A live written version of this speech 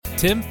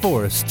Tim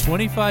Forrest's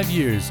 25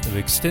 years of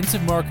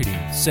extensive marketing,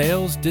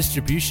 sales,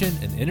 distribution,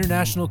 and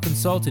international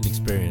consulting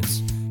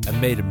experience have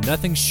made him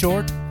nothing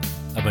short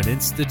of an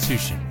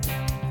institution.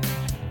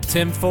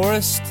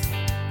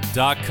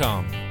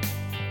 TimForrest.com.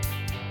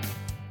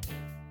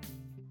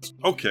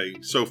 Okay,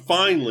 so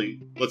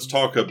finally, let's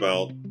talk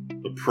about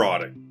the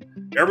product.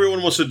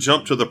 Everyone wants to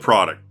jump to the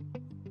product.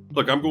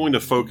 Look, I'm going to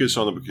focus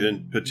on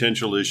the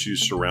potential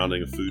issues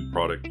surrounding a food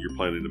product you're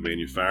planning to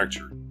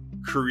manufacture.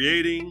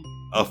 Creating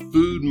a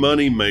food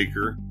money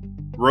maker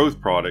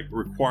growth product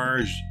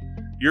requires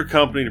your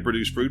company to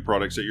produce food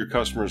products that your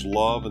customers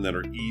love and that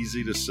are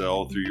easy to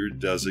sell through your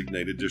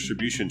designated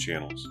distribution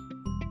channels.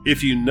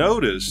 If you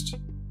noticed,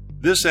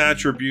 this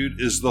attribute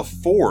is the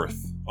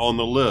fourth on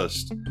the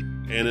list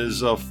and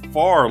is of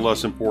far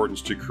less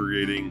importance to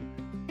creating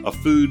a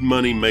food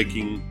money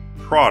making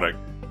product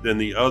than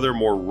the other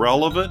more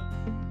relevant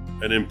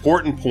and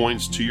important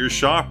points to your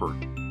shopper.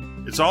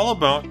 It's all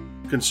about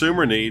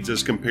consumer needs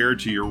as compared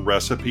to your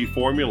recipe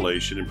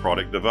formulation and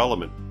product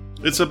development.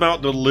 It's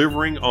about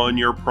delivering on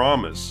your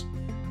promise.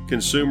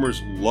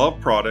 Consumers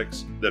love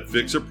products that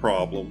fix a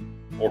problem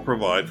or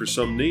provide for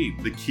some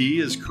need. The key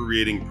is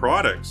creating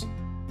products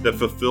that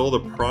fulfill the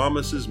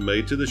promises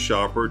made to the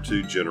shopper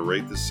to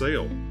generate the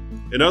sale.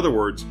 In other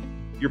words,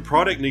 your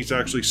product needs to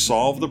actually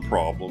solve the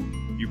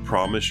problem you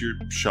promise your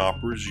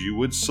shoppers you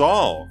would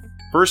solve.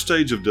 First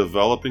stage of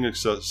developing a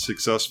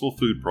successful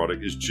food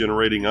product is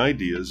generating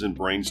ideas and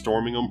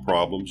brainstorming on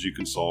problems you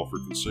can solve for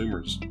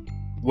consumers.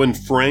 When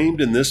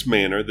framed in this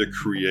manner, the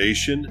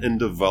creation and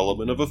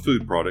development of a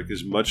food product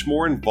is much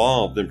more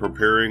involved than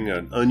preparing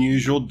an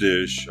unusual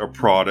dish, a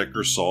product,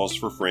 or sauce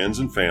for friends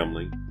and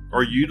family,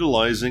 or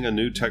utilizing a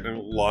new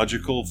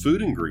technological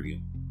food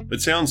ingredient.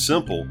 It sounds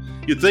simple,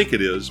 you'd think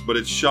it is, but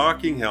it's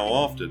shocking how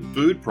often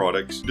food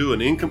products do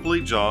an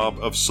incomplete job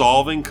of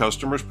solving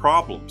customers'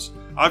 problems.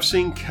 I've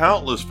seen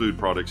countless food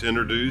products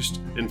introduced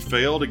and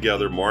fail to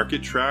gather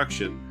market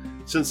traction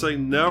since they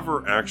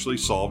never actually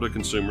solved a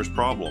consumer's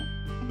problem.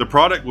 The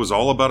product was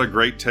all about a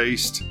great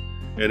taste,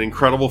 an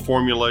incredible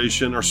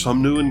formulation, or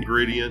some new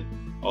ingredient,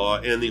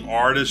 and the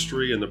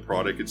artistry in the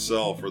product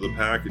itself or the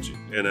packaging.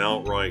 And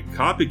outright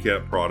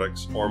copycat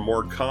products are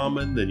more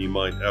common than you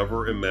might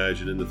ever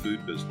imagine in the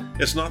food business.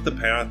 It's not the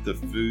path to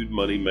food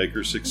money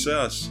maker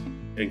success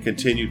and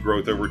continued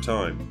growth over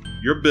time.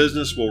 Your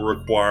business will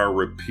require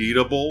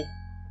repeatable,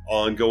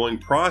 ongoing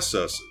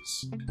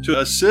processes. To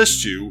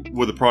assist you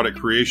with a product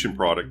creation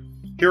product,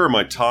 here are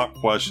my top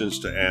questions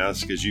to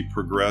ask as you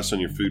progress on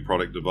your food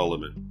product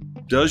development.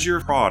 Does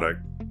your product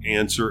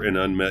answer an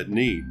unmet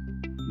need?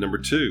 Number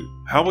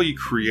 2, how will you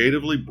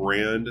creatively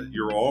brand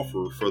your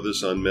offer for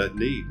this unmet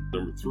need?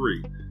 Number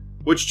 3,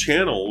 which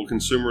channel will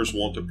consumers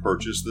want to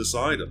purchase this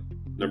item?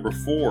 Number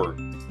 4,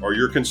 are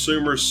your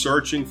consumers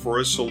searching for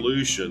a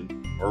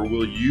solution or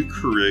will you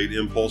create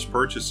impulse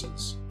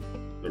purchases?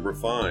 Number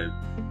 5,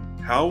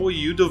 how will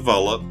you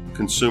develop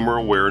consumer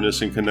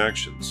awareness and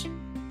connections?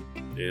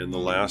 And the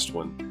last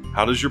one,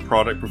 how does your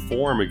product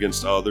perform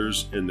against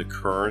others in the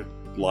current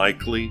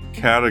likely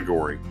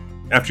category?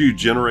 After you've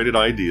generated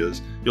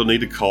ideas, you'll need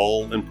to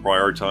cull and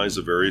prioritize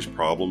the various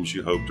problems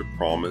you hope to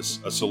promise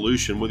a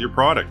solution with your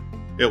product.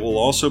 It will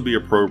also be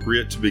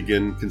appropriate to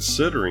begin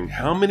considering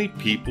how many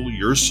people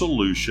your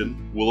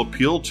solution will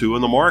appeal to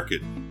in the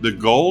market. The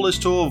goal is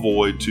to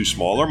avoid too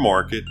small a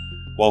market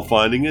while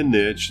finding a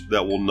niche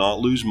that will not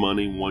lose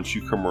money once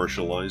you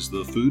commercialize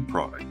the food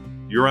product.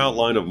 Your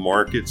outline of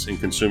markets and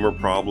consumer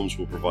problems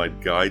will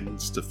provide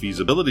guidance to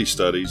feasibility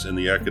studies and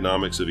the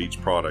economics of each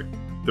product.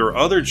 There are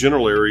other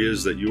general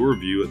areas that you'll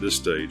review at this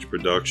stage: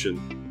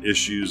 production,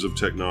 issues of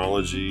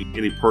technology,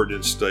 any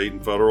pertinent state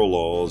and federal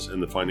laws,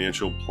 and the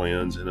financial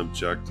plans and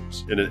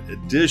objectives. In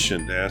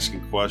addition to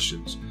asking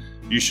questions,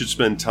 you should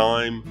spend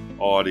time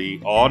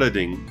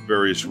auditing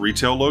various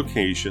retail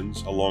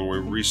locations along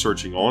with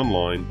researching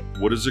online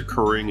what is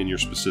occurring in your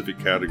specific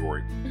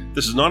category.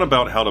 This is not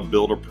about how to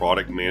build a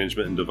product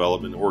management and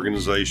development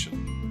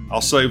organization.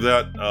 I'll save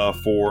that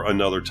for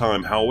another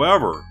time.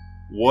 However,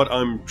 what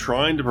I'm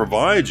trying to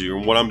provide you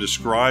and what I'm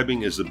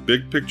describing is the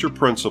big picture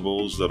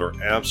principles that are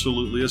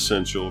absolutely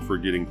essential for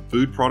getting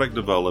food product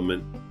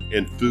development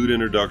and food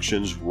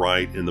introductions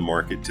right in the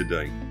market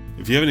today.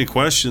 If you have any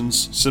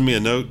questions, send me a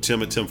note,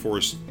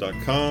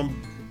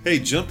 tim@timforrest.com. Hey,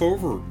 jump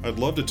over. I'd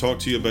love to talk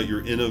to you about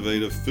your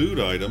innovative food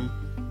item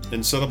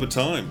and set up a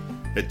time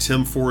at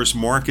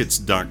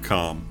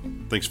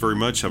timforrestmarkets.com. Thanks very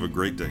much. Have a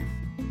great day.